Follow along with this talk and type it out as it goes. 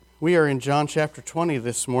We are in John chapter 20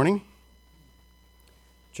 this morning.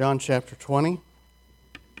 John chapter 20.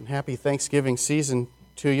 And happy Thanksgiving season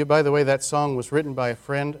to you. By the way, that song was written by a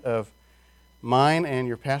friend of mine, and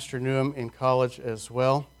your pastor knew him in college as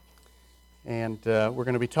well. And we're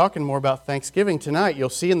going to be talking more about Thanksgiving tonight. You'll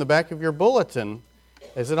see in the back of your bulletin.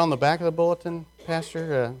 Is it on the back of the bulletin,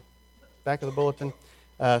 Pastor? Back of the bulletin?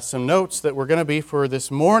 Some notes that were going to be for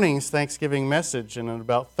this morning's Thanksgiving message. And in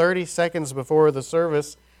about 30 seconds before the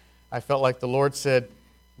service, I felt like the Lord said,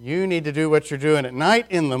 you need to do what you're doing at night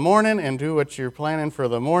in the morning and do what you're planning for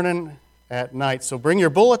the morning at night. So bring your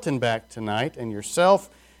bulletin back tonight and yourself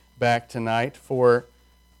back tonight for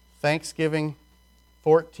Thanksgiving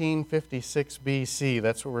 1456 BC.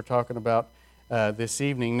 That's what we're talking about this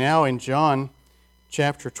evening. Now in John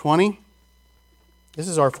chapter 20. This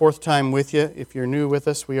is our fourth time with you. If you're new with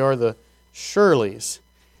us, we are the Shirleys.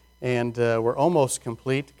 And we're almost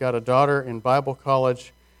complete. Got a daughter in Bible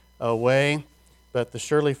college away. But the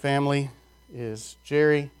Shirley family is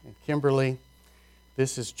Jerry and Kimberly.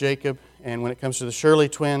 This is Jacob. And when it comes to the Shirley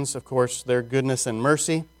twins, of course, they're Goodness and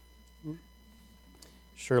Mercy.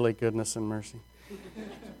 Shirley, Goodness, and Mercy.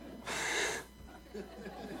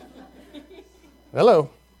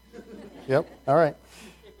 Hello. Yep, all right.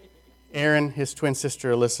 Aaron, his twin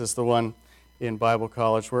sister Alyssa, is the one in Bible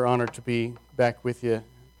college. We're honored to be back with you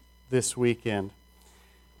this weekend.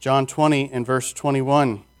 John 20 and verse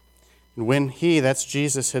 21. And when he, that's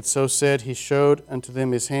Jesus, had so said, he showed unto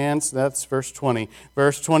them his hands. That's verse 20.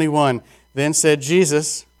 Verse 21. Then said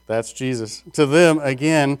Jesus, that's Jesus, to them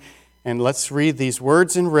again, and let's read these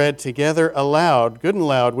words in red together aloud, good and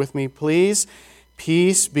loud with me, please.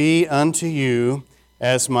 Peace be unto you,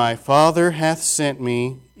 as my Father hath sent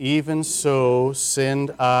me, even so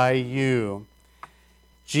send I you.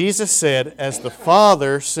 Jesus said, as the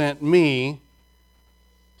Father sent me,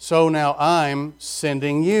 so now I'm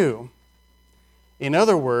sending you. In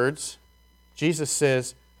other words, Jesus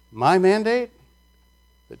says, my mandate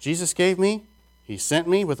that Jesus gave me, he sent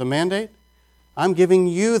me with a mandate, I'm giving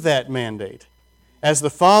you that mandate. As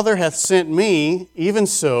the Father hath sent me, even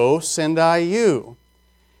so send I you.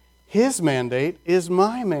 His mandate is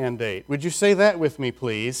my mandate. Would you say that with me,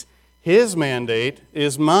 please? His mandate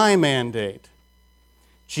is my mandate.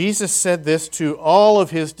 Jesus said this to all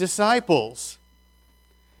of his disciples.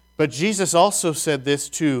 But Jesus also said this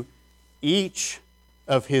to each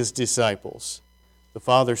of his disciples. The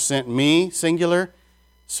Father sent me, singular,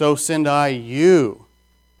 so send I you.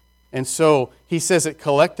 And so he says it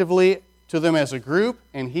collectively to them as a group,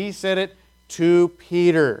 and he said it to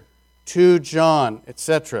Peter, to John,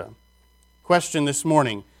 etc. Question this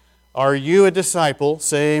morning, are you a disciple?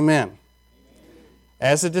 Say amen.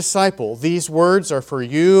 As a disciple, these words are for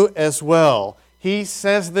you as well. He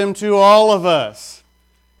says them to all of us.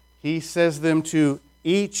 He says them to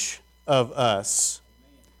each of us.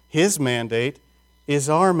 His mandate is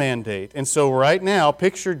our mandate. And so right now,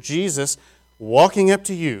 picture Jesus walking up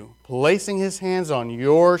to you, placing his hands on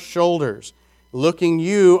your shoulders, looking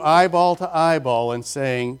you eyeball to eyeball and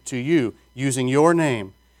saying to you, using your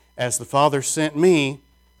name, as the Father sent me,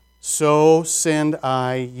 so send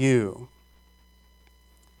I you.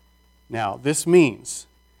 Now, this means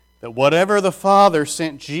that whatever the Father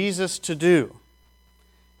sent Jesus to do,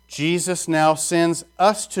 Jesus now sends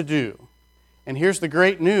us to do. And here's the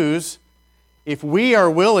great news. If we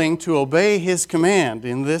are willing to obey his command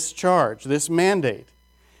in this charge, this mandate,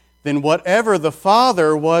 then whatever the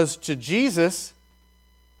Father was to Jesus,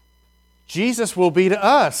 Jesus will be to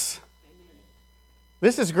us.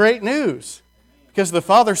 This is great news because the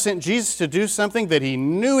Father sent Jesus to do something that he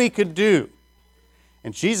knew he could do.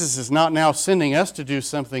 And Jesus is not now sending us to do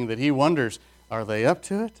something that he wonders, are they up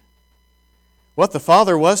to it? What the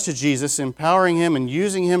Father was to Jesus, empowering him and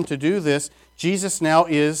using him to do this, Jesus now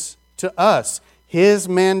is to us. His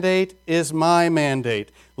mandate is my mandate.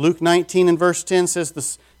 Luke 19 and verse 10 says,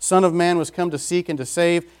 the Son of Man was come to seek and to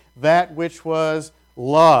save that which was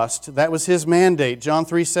lost. That was his mandate. John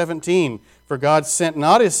 3:17, for God sent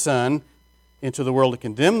not his Son into the world to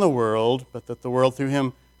condemn the world, but that the world through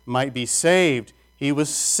him might be saved. He was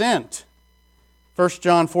sent. 1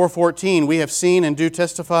 John 4:14, we have seen and do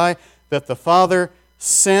testify that the Father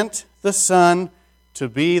sent the Son to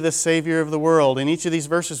be the Savior of the world. In each of these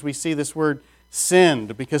verses we see this word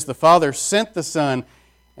send, because the Father sent the Son,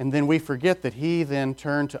 and then we forget that he then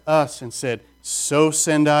turned to us and said, so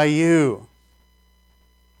send I you.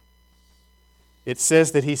 It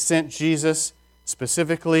says that he sent Jesus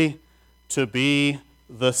specifically to be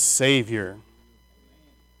the Savior.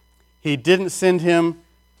 He didn't send him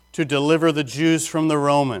to deliver the Jews from the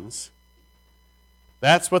Romans.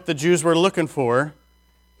 That's what the Jews were looking for.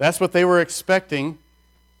 That's what they were expecting.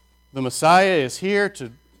 The Messiah is here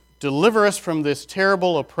to deliver us from this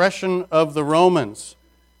terrible oppression of the Romans.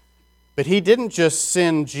 But he didn't just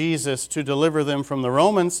send Jesus to deliver them from the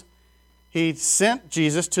Romans. He sent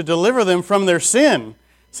Jesus to deliver them from their sin,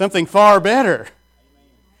 something far better.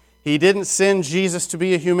 He didn't send Jesus to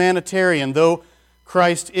be a humanitarian, though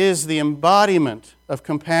Christ is the embodiment of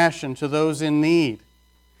compassion to those in need.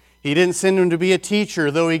 He didn't send him to be a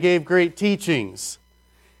teacher, though he gave great teachings.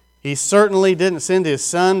 He certainly didn't send his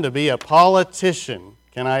son to be a politician.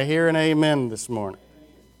 Can I hear an amen this morning?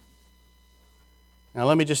 Now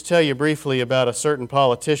let me just tell you briefly about a certain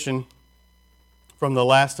politician from the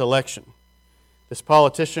last election. This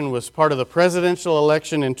politician was part of the presidential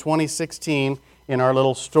election in 2016 in our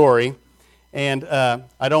little story. And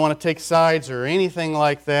I don't want to take sides or anything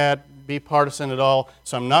like that, be partisan at all,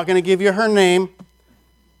 so I'm not going to give you her name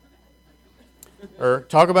or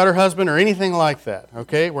talk about her husband or anything like that,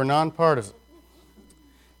 okay? We're nonpartisan.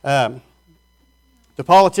 The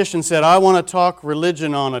politician said, I want to talk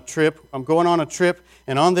religion on a trip. I'm going on a trip,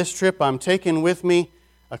 and on this trip I'm taking with me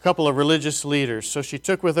a couple of religious leaders. So she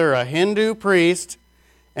took with her a Hindu priest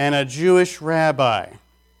and a Jewish rabbi.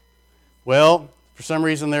 Well, for some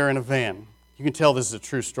reason they're in a van. You can tell this is a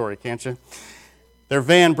true story, can't you? Their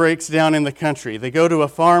van breaks down in the country. They go to a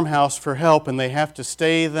farmhouse for help, and they have to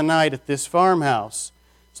stay the night at this farmhouse.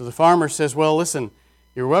 So the farmer says, well, listen,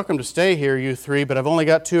 you're welcome to stay here, you three, but I've only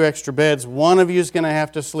got 2 extra beds. One of you is going to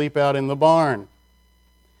have to sleep out in the barn.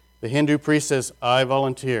 The Hindu priest says, I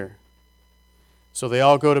volunteer. So they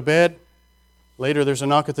all go to bed. Later there's a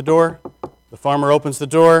knock at the door. The farmer opens the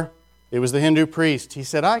door. It was the Hindu priest. He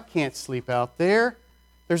said, I can't sleep out there.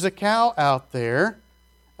 There's a cow out there.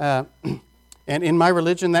 And in my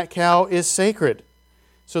religion, that cow is sacred.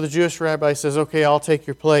 So the Jewish rabbi says, okay, I'll take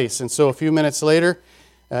your place. And so a few minutes later,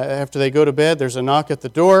 after they go to bed, there's a knock at the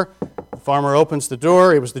door. The farmer opens the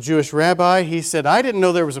door. It was the Jewish rabbi. He said, I didn't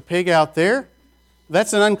know there was a pig out there.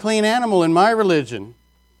 That's an unclean animal in my religion.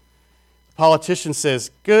 The politician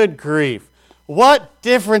says, good grief. What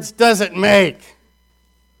difference does it make?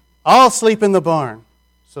 I'll sleep in the barn.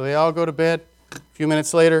 So they all go to bed. A few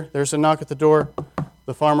minutes later, there's a knock at the door.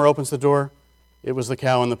 The farmer opens the door. It was the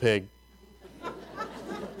cow and the pig.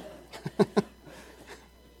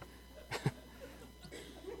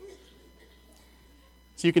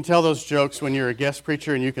 So you can tell those jokes when you're a guest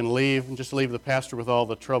preacher and you can leave and just leave the pastor with all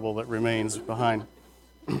the trouble that remains behind.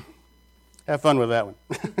 Have fun with that one.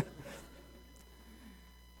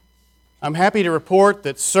 I'm happy to report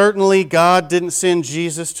that certainly God didn't send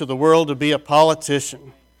Jesus to the world to be a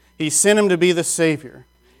politician. He sent him to be the Savior.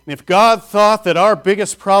 And if God thought that our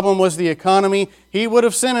biggest problem was the economy, He would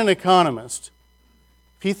have sent an economist.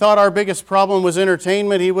 If He thought our biggest problem was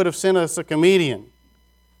entertainment, He would have sent us a comedian.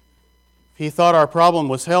 If He thought our problem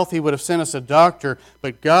was health, He would have sent us a doctor.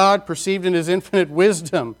 But God perceived in His infinite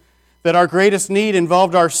wisdom that our greatest need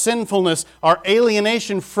involved our sinfulness, our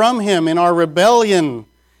alienation from Him in our rebellion.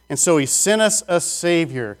 And so He sent us a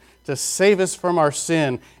Savior to save us from our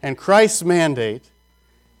sin. And Christ's mandate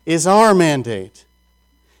is our mandate.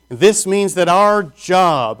 This means that our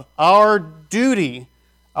job, our duty,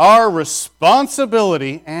 our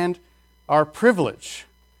responsibility, and our privilege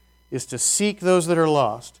is to seek those that are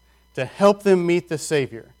lost, to help them meet the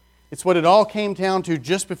Savior. It's what it all came down to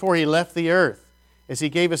just before He left the earth, as He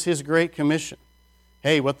gave us His great commission.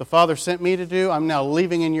 Hey, what the Father sent me to do, I'm now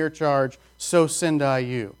leaving in your charge, so send I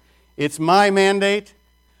you. It's my mandate,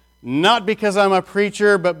 not because I'm a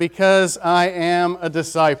preacher, but because I am a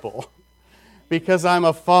disciple. Because I'm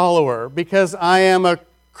a follower, because I am a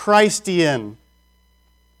Christian.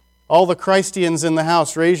 All the Christians in the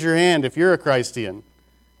house, raise your hand if you're a Christian.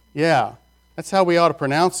 Yeah, that's how we ought to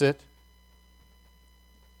pronounce it.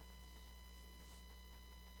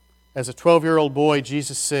 As a 12-year-old boy,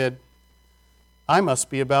 Jesus said, I must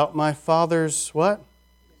be about my Father's what?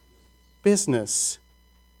 Business.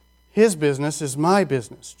 His business is my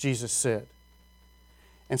business, Jesus said.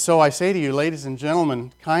 And so I say to you, ladies and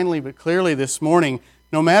gentlemen, kindly but clearly this morning,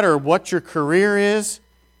 no matter what your career is,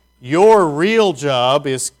 your real job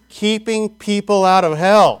is keeping people out of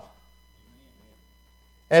hell.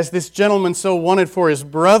 As this gentleman so wanted for his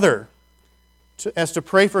brother, as to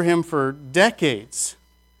pray for him for decades,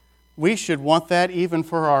 we should want that even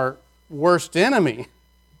for our worst enemy,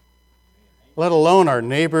 let alone our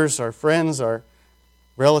neighbors, our friends, our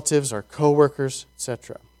relatives, our co-workers,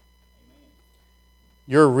 etc.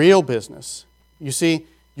 Your real business. You see,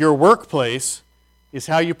 your workplace is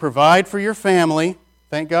how you provide for your family,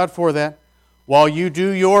 thank God for that, while you do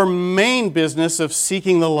your main business of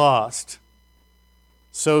seeking the lost.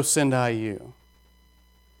 So send I you.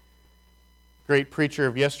 great preacher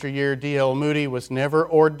of yesteryear, D.L. Moody, was never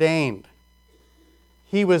ordained.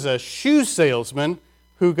 He was a shoe salesman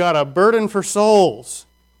who got a burden for souls.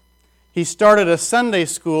 He started a Sunday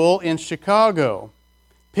school in Chicago,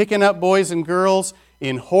 picking up boys and girls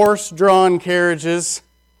in horse-drawn carriages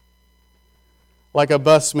like a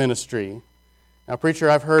bus ministry. Now, preacher,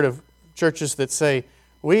 I've heard of churches that say,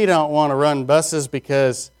 we don't want to run buses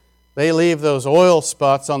because they leave those oil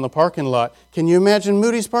spots on the parking lot. Can you imagine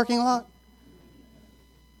Moody's parking lot?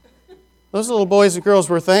 Those little boys and girls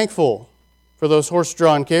were thankful for those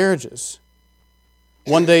horse-drawn carriages.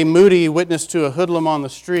 One day, Moody witnessed to a hoodlum on the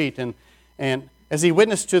street, and as he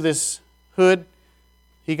witnessed to this hood,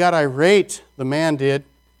 he got irate, the man did,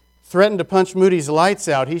 threatened to punch Moody's lights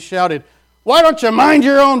out. He shouted, "Why don't you mind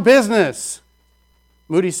your own business?"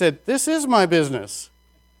 Moody said, "This is my business,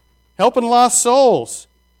 helping lost souls."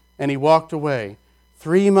 And he walked away.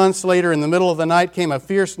 3 months later, in the middle of the night, came a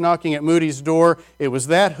fierce knocking at Moody's door. It was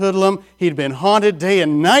that hoodlum. He'd been haunted day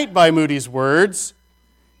and night by Moody's words.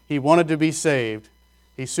 He wanted to be saved.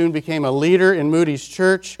 He soon became a leader in Moody's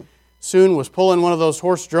church, soon was pulling one of those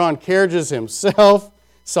horse-drawn carriages himself,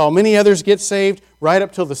 saw many others get saved. Right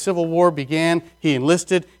up till the Civil War began, he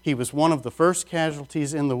enlisted. He was one of the first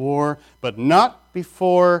casualties in the war, but not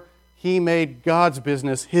before he made God's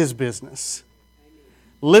business his business.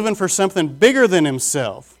 Living for something bigger than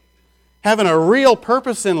himself, having a real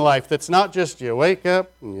purpose in life that's not just you wake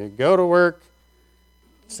up and you go to work,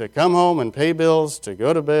 to come home and pay bills, to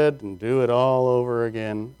go to bed and do it all over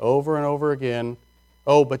again, over and over again.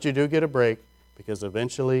 Oh, but you do get a break because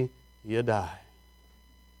eventually you die.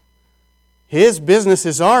 His business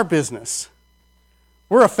is our business.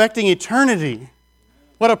 We're affecting eternity.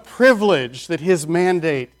 What a privilege that His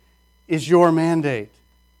mandate is your mandate,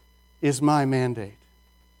 is my mandate.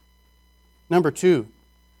 Number 2,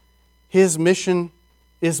 His mission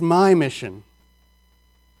is my mission.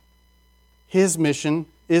 His mission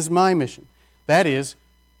is my mission. That is,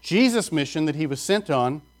 Jesus' mission that He was sent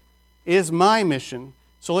on is my mission.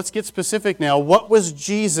 So let's get specific now. What was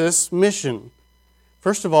Jesus' mission?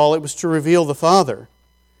 First of all, it was to reveal the Father.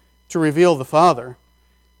 To reveal the Father.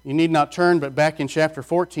 You need not turn, but back in chapter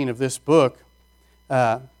 14 of this book,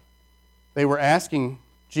 they were asking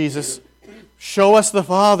Jesus, show us the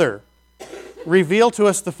Father. Reveal to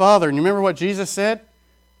us the Father. And you remember what Jesus said?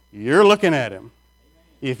 You're looking at Him.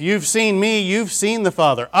 If you've seen me, you've seen the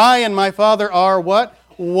Father. I and my Father are what?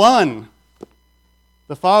 One.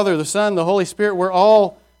 The Father, the Son, the Holy Spirit, we're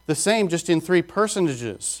all the same, just in 3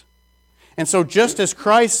 personages. And so just as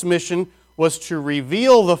Christ's mission was to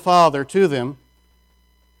reveal the Father to them,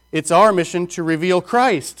 it's our mission to reveal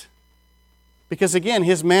Christ. Because again,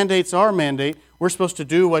 His mandate's our mandate. We're supposed to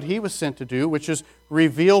do what He was sent to do, which is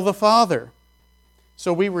reveal the Father.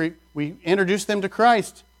 So we introduce them to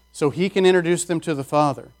Christ so He can introduce them to the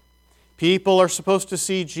Father. People are supposed to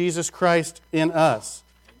see Jesus Christ in us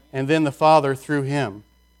and then the Father through Him.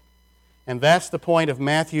 And that's the point of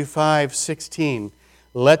Matthew 5:16.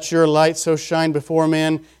 Let your light so shine before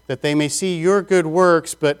men that they may see your good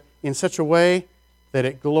works, but in such a way that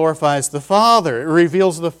it glorifies the Father. It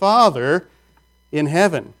reveals the Father in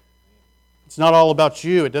heaven. It's not all about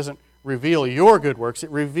you. It doesn't reveal your good works. It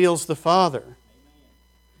reveals the Father.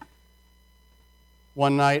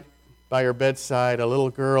 One night, by her bedside, a little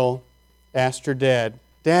girl asked her dad,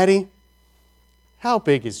 "Daddy, how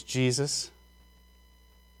big is Jesus?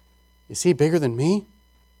 Is He bigger than me?"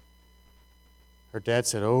 Her dad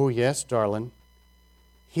said, "Oh, yes, darling.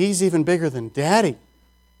 He's even bigger than Daddy."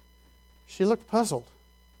 She looked puzzled.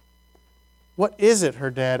 "What is it?" her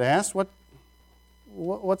dad asked.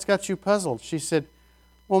 What's got you puzzled? She said,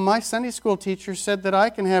 "Well, my Sunday school teacher said that I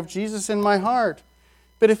can have Jesus in my heart.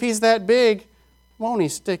 But if He's that big, won't He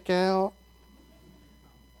stick out?"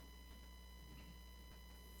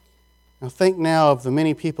 Now think now of the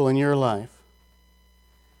many people in your life,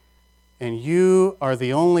 and you are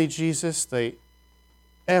the only Jesus they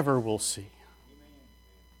ever will see.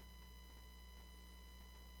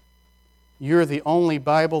 You're the only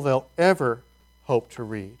Bible they'll ever hope to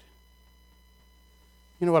read.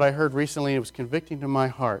 You know what I heard recently? It was convicting to my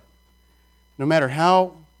heart. No matter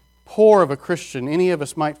how poor of a Christian any of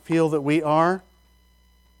us might feel that we are,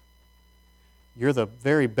 you're the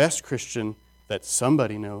very best Christian that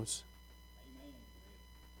somebody knows.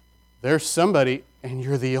 There's somebody, and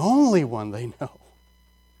you're the only one they know.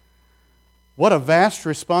 What a vast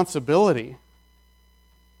responsibility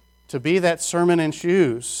to be that sermon in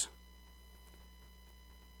shoes.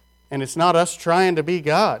 And it's not us trying to be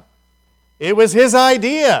God. It was His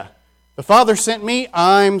idea. The Father sent me,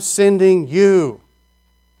 I'm sending you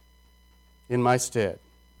in my stead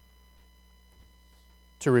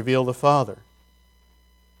to reveal the Father.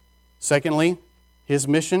 Secondly, his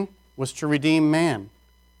mission was to redeem man.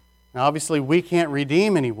 Now, obviously, we can't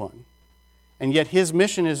redeem anyone. And yet his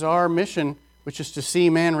mission is our mission, which is to see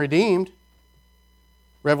man redeemed.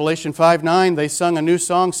 Revelation 5:9, they sung a new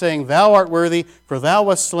song saying, "Thou art worthy, for thou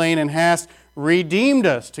wast slain and hast redeemed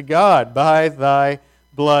us to God by thy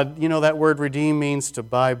blood." You know that word redeem means to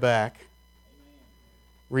buy back.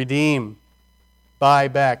 Redeem, buy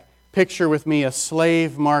back. Picture with me a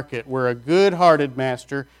slave market where a good-hearted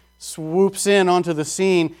master swoops in onto the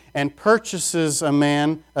scene and purchases a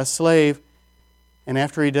man, a slave, and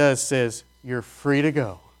after he does says, "You're free to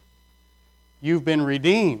go. You've been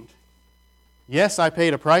redeemed. Yes, I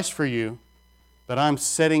paid a price for you, but I'm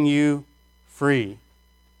setting you free."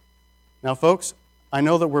 Now, folks, I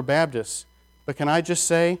know that we're Baptists, but can I just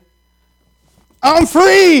say, I'm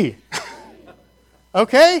free!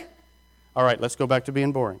 Okay? All right, let's go back to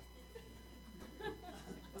being boring.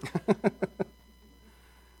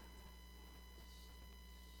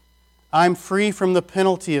 I'm free from the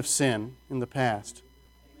penalty of sin in the past.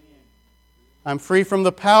 I'm free from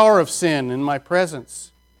the power of sin in my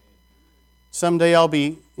presence. Someday I'll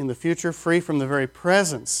be, in the future, free from the very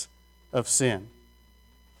presence of sin.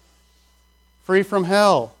 Free from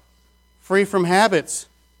hell. Free from habits.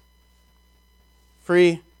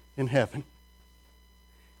 Free in heaven.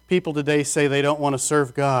 People today say they don't want to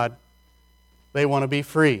serve God. They want to be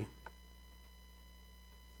free.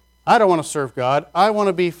 I don't want to serve God. I want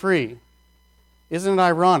to be free. Isn't it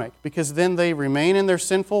ironic? Because then they remain in their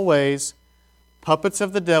sinful ways, puppets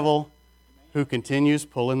of the devil who continues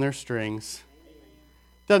pulling their strings.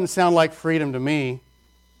 Doesn't sound like freedom to me.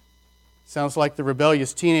 Sounds like the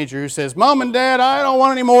rebellious teenager who says, "Mom and Dad, I don't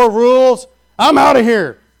want any more rules. I'm out of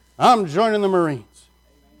here. I'm joining the Marines."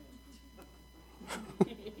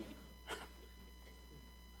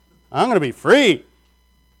 I'm going to be free.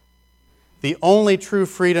 The only true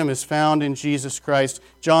freedom is found in Jesus Christ.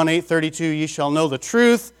 John 8:32, "Ye shall know the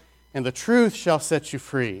truth, and the truth shall set you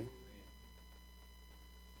free."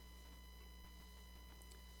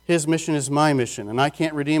 His mission is my mission, and I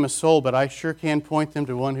can't redeem a soul, but I sure can point them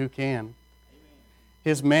to one who can.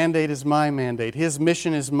 His mandate is my mandate. His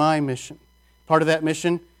mission is my mission. Part of that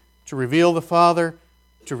mission, to reveal the Father,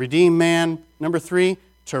 to redeem man. Number 3,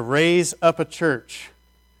 to raise up a church.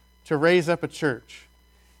 To raise up a church.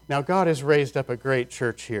 Now, God has raised up a great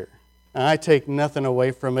church here. And I take nothing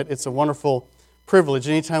away from it. It's a wonderful privilege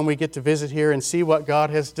anytime we get to visit here and see what God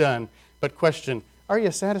has done. But question, are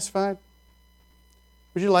you satisfied?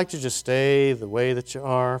 Would you like to just stay the way that you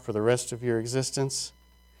are for the rest of your existence?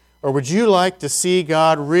 Or would you like to see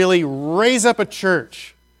God really raise up a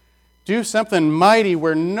church? Do something mighty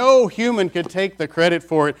where no human could take the credit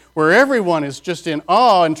for it, where everyone is just in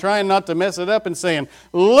awe and trying not to mess it up and saying,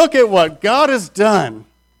 "Look at what God has done."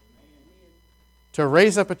 To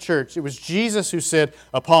raise up a church. It was Jesus who said,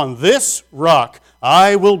 "Upon this rock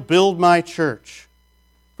I will build my church."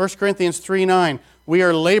 1 Corinthians 3:9, "We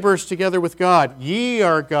are laborers together with God. Ye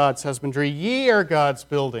are God's husbandry. Ye are God's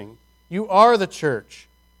building." You are the church.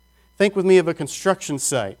 Think with me of a construction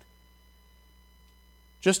site.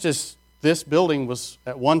 Just as this building was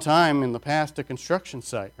at one time in the past a construction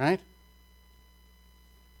site, right?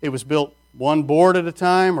 It was built one board at a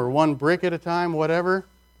time or one brick at a time, whatever.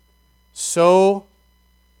 So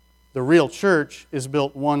the real church is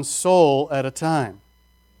built one soul at a time.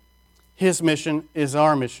 His mission is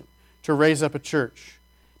our mission, to raise up a church.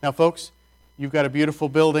 Now, folks, you've got a beautiful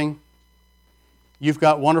building. You've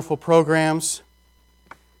got wonderful programs.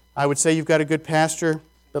 I would say you've got a good pastor,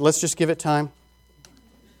 but let's just give it time.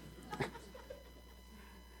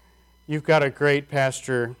 You've got a great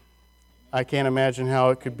pastor. I can't imagine how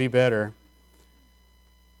it could be better.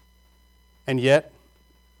 And yet,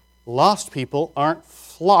 lost people aren't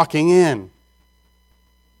flocking in.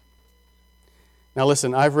 Now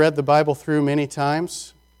listen, I've read the Bible through many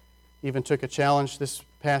times. Even took a challenge this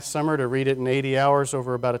past summer to read it in 80 hours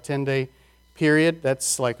over about a 10-day period.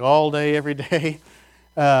 That's like all day, every day.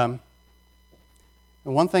 And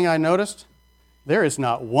one thing I noticed, there is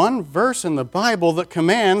not one verse in the Bible that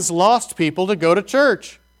commands lost people to go to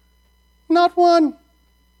church. Not one.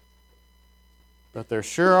 But there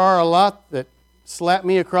sure are a lot that slap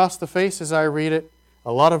me across the face as I read it.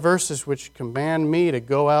 A lot of verses which command me to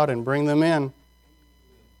go out and bring them in.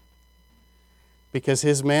 Because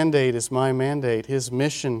His mandate is my mandate. His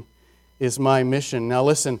mission is my mission. Now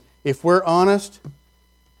listen, if we're honest,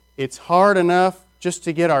 it's hard enough just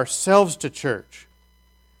to get ourselves to church.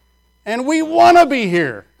 And we want to be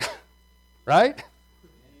here. Right?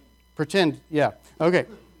 Pretend, yeah. Okay.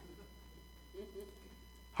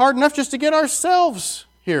 Hard enough just to get ourselves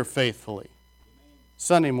here faithfully.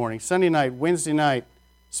 Sunday morning, Sunday night, Wednesday night,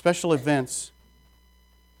 special events.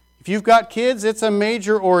 If you've got kids, it's a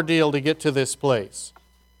major ordeal to get to this place.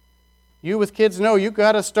 You with kids know you've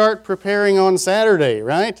got to start preparing on Saturday,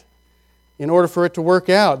 right? In order for it to work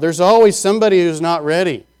out. There's always somebody who's not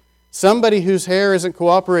ready. Somebody whose hair isn't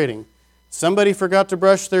cooperating. Somebody forgot to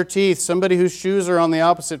brush their teeth. Somebody whose shoes are on the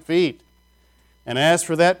opposite feet. And as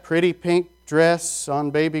for that pretty pink dress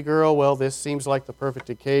on baby girl, well, this seems like the perfect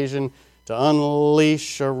occasion to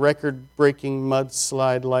unleash a record-breaking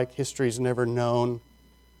mudslide like history's never known.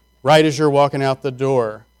 Right as you're walking out the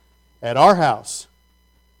door. At our house,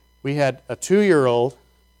 we had a 2-year-old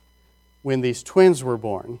when these twins were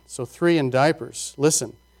born, so 3 in diapers.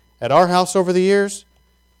 Listen, at our house over the years,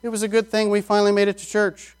 it was a good thing we finally made it to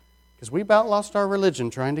church, because we about lost our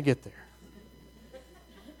religion trying to get there.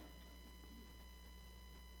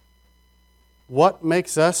 What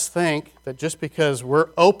makes us think that just because we're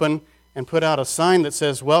open and put out a sign that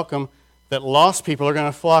says welcome, that lost people are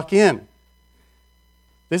going to flock in?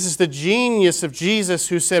 This is the genius of Jesus,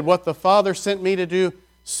 who said, what the Father sent me to do,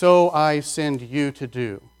 so I send you to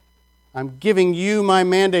do. I'm giving you my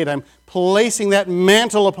mandate. I'm placing that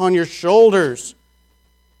mantle upon your shoulders.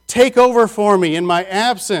 Take over for me in my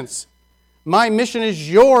absence. My mission is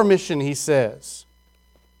your mission, he says.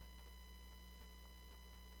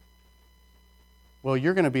 Well,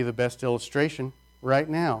 you're going to be the best illustration right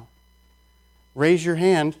now. Raise your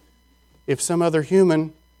hand if some other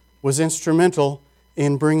human was instrumental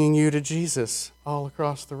in bringing you to Jesus all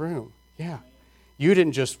across the room. Yeah. You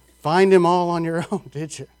didn't just find him all on your own,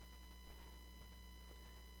 did you?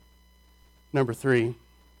 Number 3,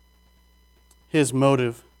 his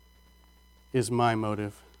motive is my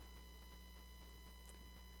motive.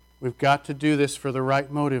 We've got to do this for the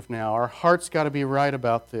right motive now. Our heart's got to be right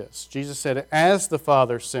about this. Jesus said, as the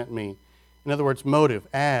Father sent me. In other words, motive,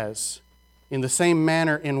 as. In the same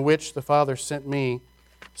manner in which the Father sent me,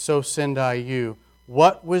 so send I you.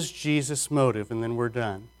 What was Jesus' motive? And then we're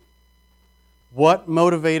done. What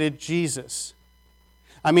motivated Jesus?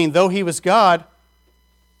 I mean, though he was God,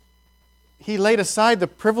 he laid aside the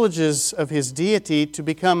privileges of his deity to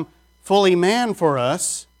become fully man for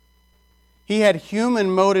us. He had human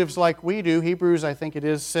motives like we do. Hebrews, I think it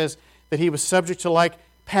is, says that he was subject to like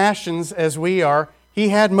passions as we are. He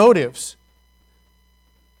had motives.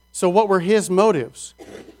 So what were his motives?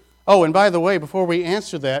 Oh, and by the way, before we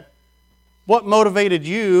answer that, what motivated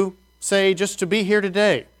you, say, just to be here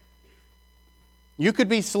today? You could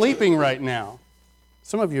be sleeping right now.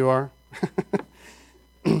 Some of you are.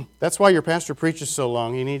 That's why your pastor preaches so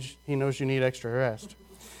long. He knows you need extra rest.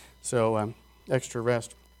 So, extra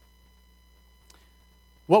rest.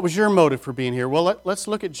 What was your motive for being here? Well, let's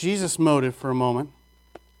look at Jesus' motive for a moment.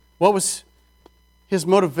 What was his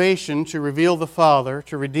motivation to reveal the Father,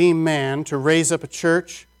 to redeem man, to raise up a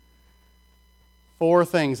church? 4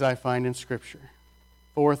 things I find in Scripture.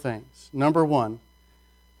 4 things. Number 1,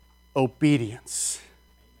 obedience.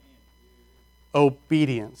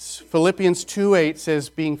 Obedience. Philippians 2:8 says,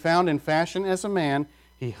 being found in fashion as a man,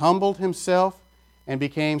 he humbled himself and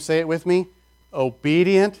became, say it with me,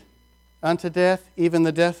 obedient unto death, even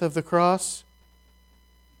the death of the cross.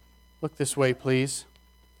 Look this way, please.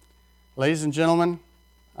 Ladies and gentlemen,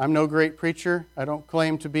 I'm no great preacher. I don't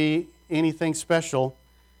claim to be anything special.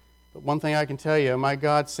 But one thing I can tell you, my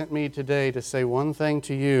God sent me today to say one thing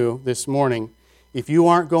to you this morning. If you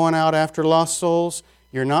aren't going out after lost souls,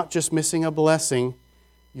 you're not just missing a blessing,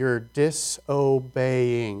 you're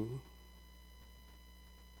disobeying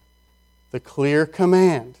the clear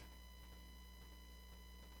command.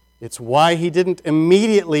 It's why he didn't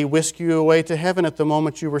immediately whisk you away to heaven at the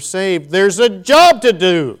moment you were saved. There's a job to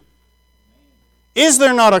do. Is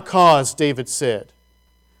there not a cause, David said.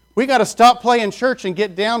 We got to stop playing church and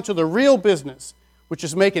get down to the real business, which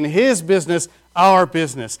is making his business our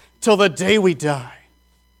business till the day we die.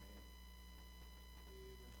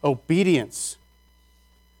 Obedience.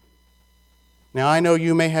 Now, I know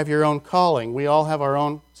you may have your own calling. We all have our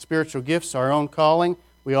own spiritual gifts, our own calling.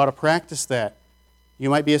 We ought to practice that. You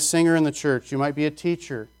might be a singer in the church. You might be a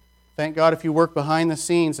teacher. Thank God if you work behind the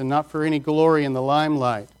scenes and not for any glory in the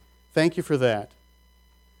limelight. Thank you for that.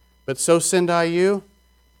 But so send I you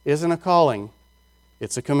isn't a calling.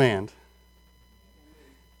 It's a command.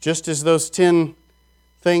 Just as those 10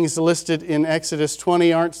 things listed in Exodus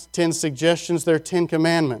 20 aren't 10 suggestions, they're 10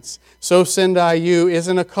 commandments. So send I you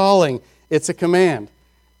isn't a calling. It's a command.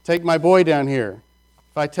 Take my boy down here.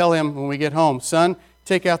 If I tell him when we get home, son,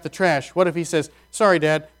 take out the trash. What if he says, sorry,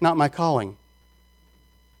 Dad, not my calling?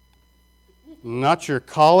 Not your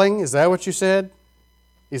calling? Is that what you said?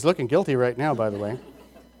 He's looking guilty right now, by the way.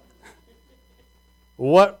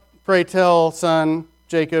 What, pray tell, son,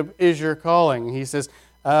 Jacob, is your calling? He says,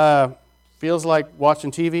 Feels like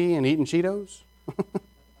watching TV and eating Cheetos?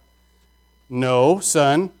 No,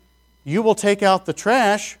 son. You will take out the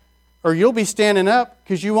trash or you'll be standing up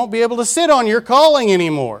because you won't be able to sit on your calling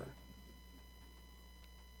anymore.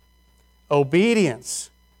 Obedience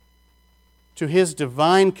to His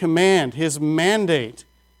divine command, His mandate,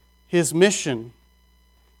 His mission,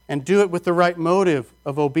 and do it with the right motive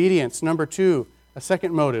of obedience. Number 2, a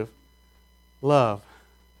second motive, love.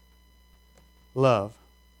 Love.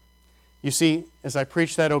 You see, as I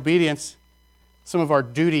preach that obedience, some of our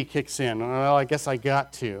duty kicks in. Well, I guess I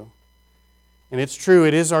got to. And it's true,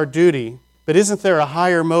 it is our duty. But isn't there a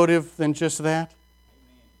higher motive than just that?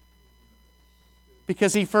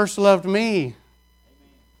 Because He first loved me.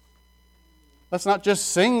 Let's not just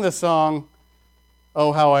sing the song,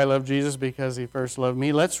 "Oh, how I love Jesus because He first loved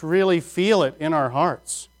me." Let's really feel it in our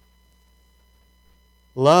hearts.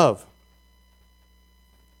 Love.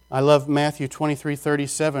 I love Matthew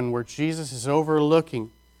 23:37, where Jesus is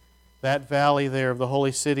overlooking that valley there of the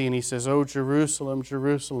holy city, and He says, "O Jerusalem,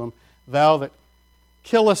 Jerusalem, thou that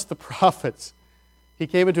killest the prophets." He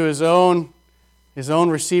came into His own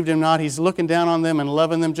received Him not. He's looking down on them and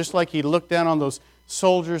loving them, just like He looked down on those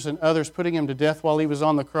soldiers and others putting Him to death while He was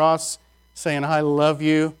on the cross, saying, "I love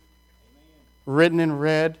you." Amen. Written in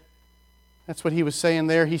red. That's what He was saying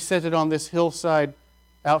there. He said it on this hillside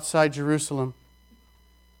outside Jerusalem.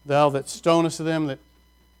 "Thou that stonest them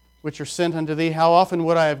which are sent unto thee, how often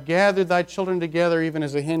would I have gathered thy children together, even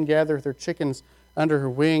as a hen gathereth her chickens under her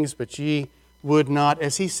wings, but ye would not."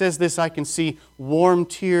 As He says this, I can see warm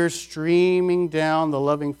tears streaming down the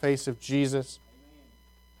loving face of Jesus.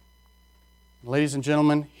 Ladies and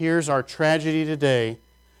gentlemen, here's our tragedy today.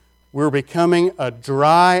 We're becoming a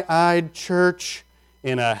dry-eyed church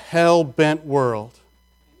in a hell-bent world.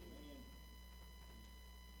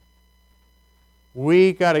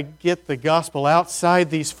 We got to get the gospel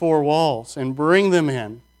outside these four walls and bring them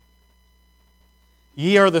in.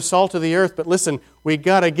 Ye are the salt of the earth, but listen, we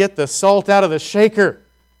got to get the salt out of the shaker.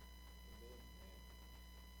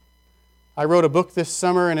 I wrote a book this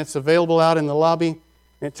summer, and it's available out in the lobby.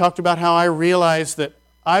 And it talked about how I realized that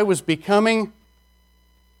I was becoming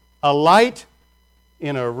a light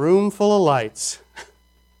in a room full of lights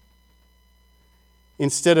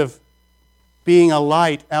instead of being a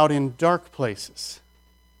light out in dark places.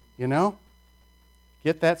 You know?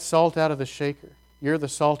 Get that salt out of the shaker. You're the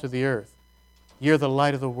salt of the earth. You're the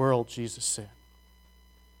light of the world, Jesus said.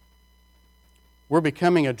 We're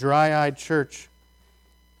becoming a dry-eyed church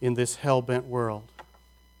in this hell-bent world.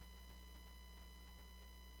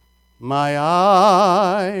 My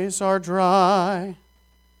eyes are dry,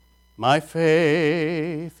 my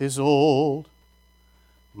faith is old,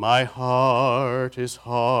 my heart is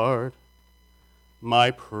hard, my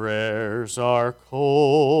prayers are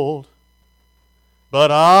cold,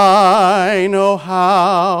 but I know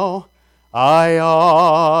how I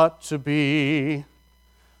ought to be,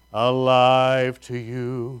 alive to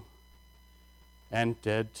you and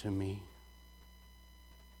dead to me.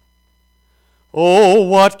 Oh,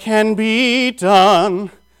 what can be done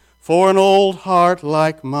for an old heart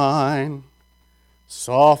like mine?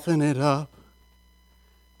 Soften it up,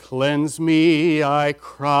 cleanse me, I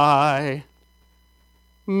cry.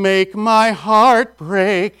 Make my heart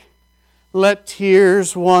break, let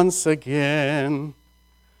tears once again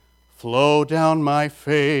flow down my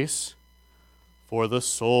face for the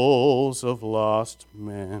souls of lost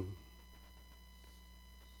men.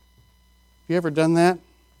 Have you ever done that?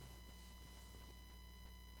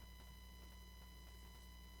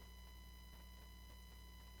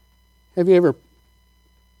 Have you ever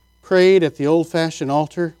prayed at the old-fashioned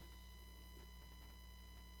altar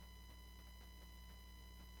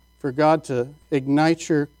for God to ignite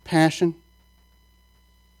your passion?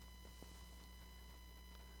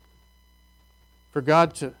 For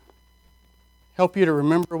God to help you to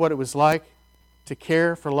remember what it was like to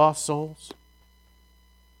care for lost souls?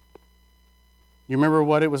 You remember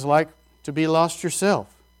what it was like to be lost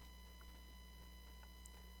yourself?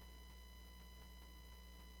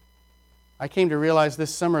 I came to realize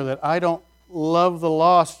this summer that I don't love the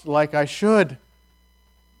lost like I should.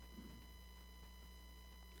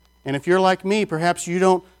 And if you're like me, perhaps you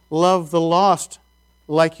don't love the lost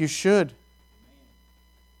like you should.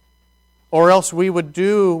 Or else we would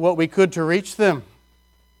do what we could to reach them.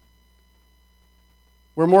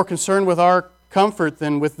 We're more concerned with our comfort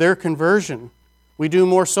than with their conversion. We do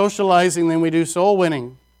more socializing than we do soul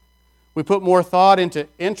winning. We put more thought into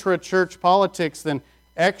intra-church politics than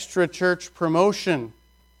extra-church promotion.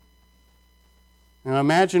 Now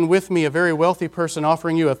imagine with me a very wealthy person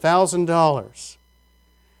offering you $1,000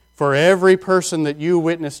 for every person that you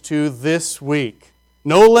witness to this week.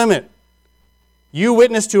 No limit. You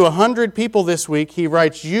witness to 100 people this week, he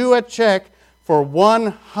writes you a check for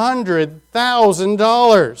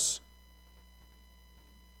 $100,000.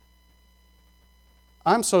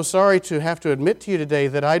 I'm so sorry to have to admit to you today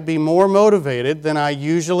that I'd be more motivated than I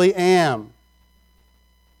usually am.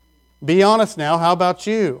 Be honest now, how about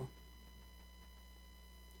you?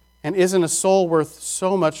 And isn't a soul worth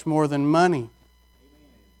so much more than money?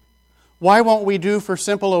 Why won't we do for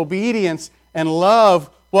simple obedience and love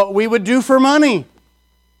what we would do for money?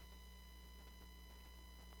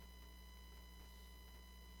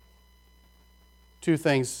 Two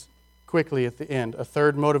things quickly at the end. A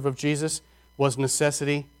third motive of Jesus was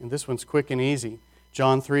necessity, and this one's quick and easy.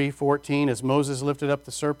 John 3:14, as Moses lifted up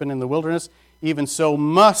the serpent in the wilderness, even so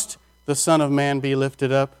must the Son of Man be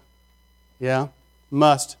lifted up. Yeah,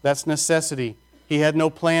 must. That's necessity. He had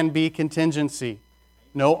no plan B contingency,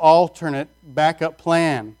 no alternate backup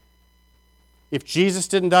plan. If Jesus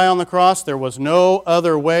didn't die on the cross, there was no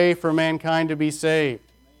other way for mankind to be saved.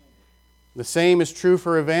 The same is true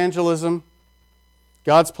for evangelism.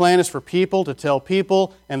 God's plan is for people to tell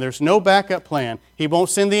people, and there's no backup plan. He won't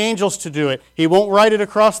send the angels to do it. He won't write it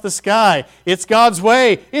across the sky. It's God's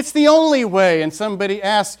way. It's the only way. And somebody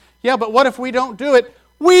asks, yeah, but what if we don't do it?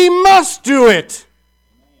 We must do it.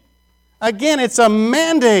 Again, it's a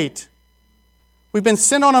mandate. We've been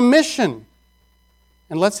sent on a mission.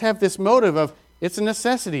 And let's have this motive of it's a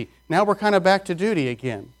necessity. Now we're kind of back to duty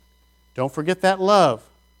again. Don't forget that love.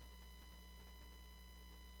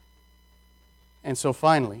 And so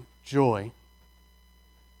finally, joy.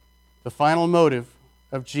 The final motive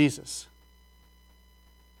of Jesus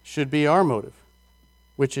should be our motive,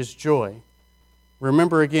 which is joy.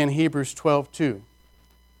 Remember again Hebrews 12:2.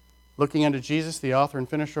 Looking unto Jesus, the author and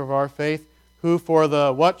finisher of our faith, who for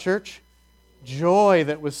the what, church? Joy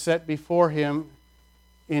that was set before him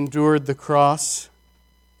endured the cross.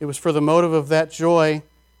 It was for the motive of that joy.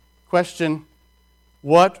 Question,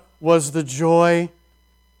 what was the joy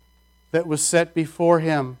that was set before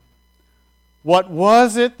him? What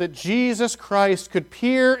was it that Jesus Christ could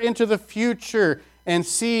peer into the future and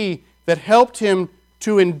see that helped him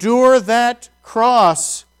to endure that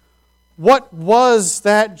cross? What was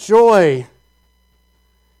that joy?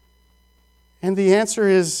 And the answer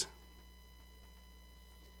is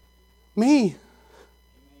me.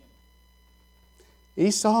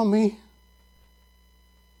 He saw me.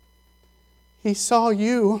 He saw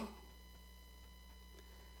you.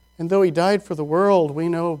 And though he died for the world, we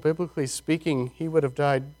know, biblically speaking, he would have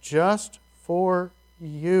died just for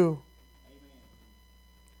you.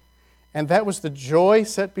 And that was the joy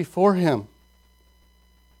set before him.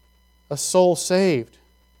 A soul saved.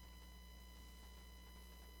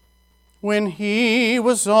 When he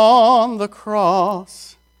was on the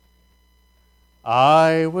cross,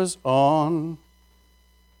 I was on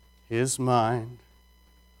his mind.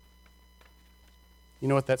 You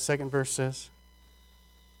know what that second verse says?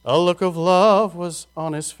 A look of love was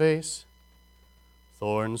on his face.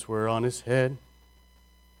 Thorns were on his head.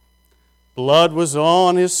 Blood was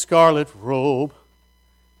on his scarlet robe,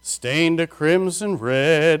 stained a crimson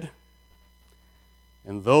red.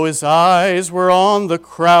 And though his eyes were on the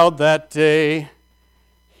crowd that day,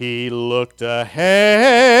 he looked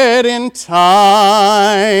ahead in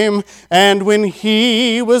time. And when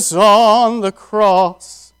he was on the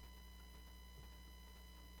cross,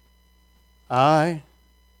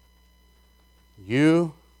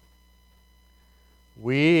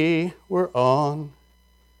 we were on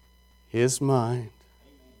his mind.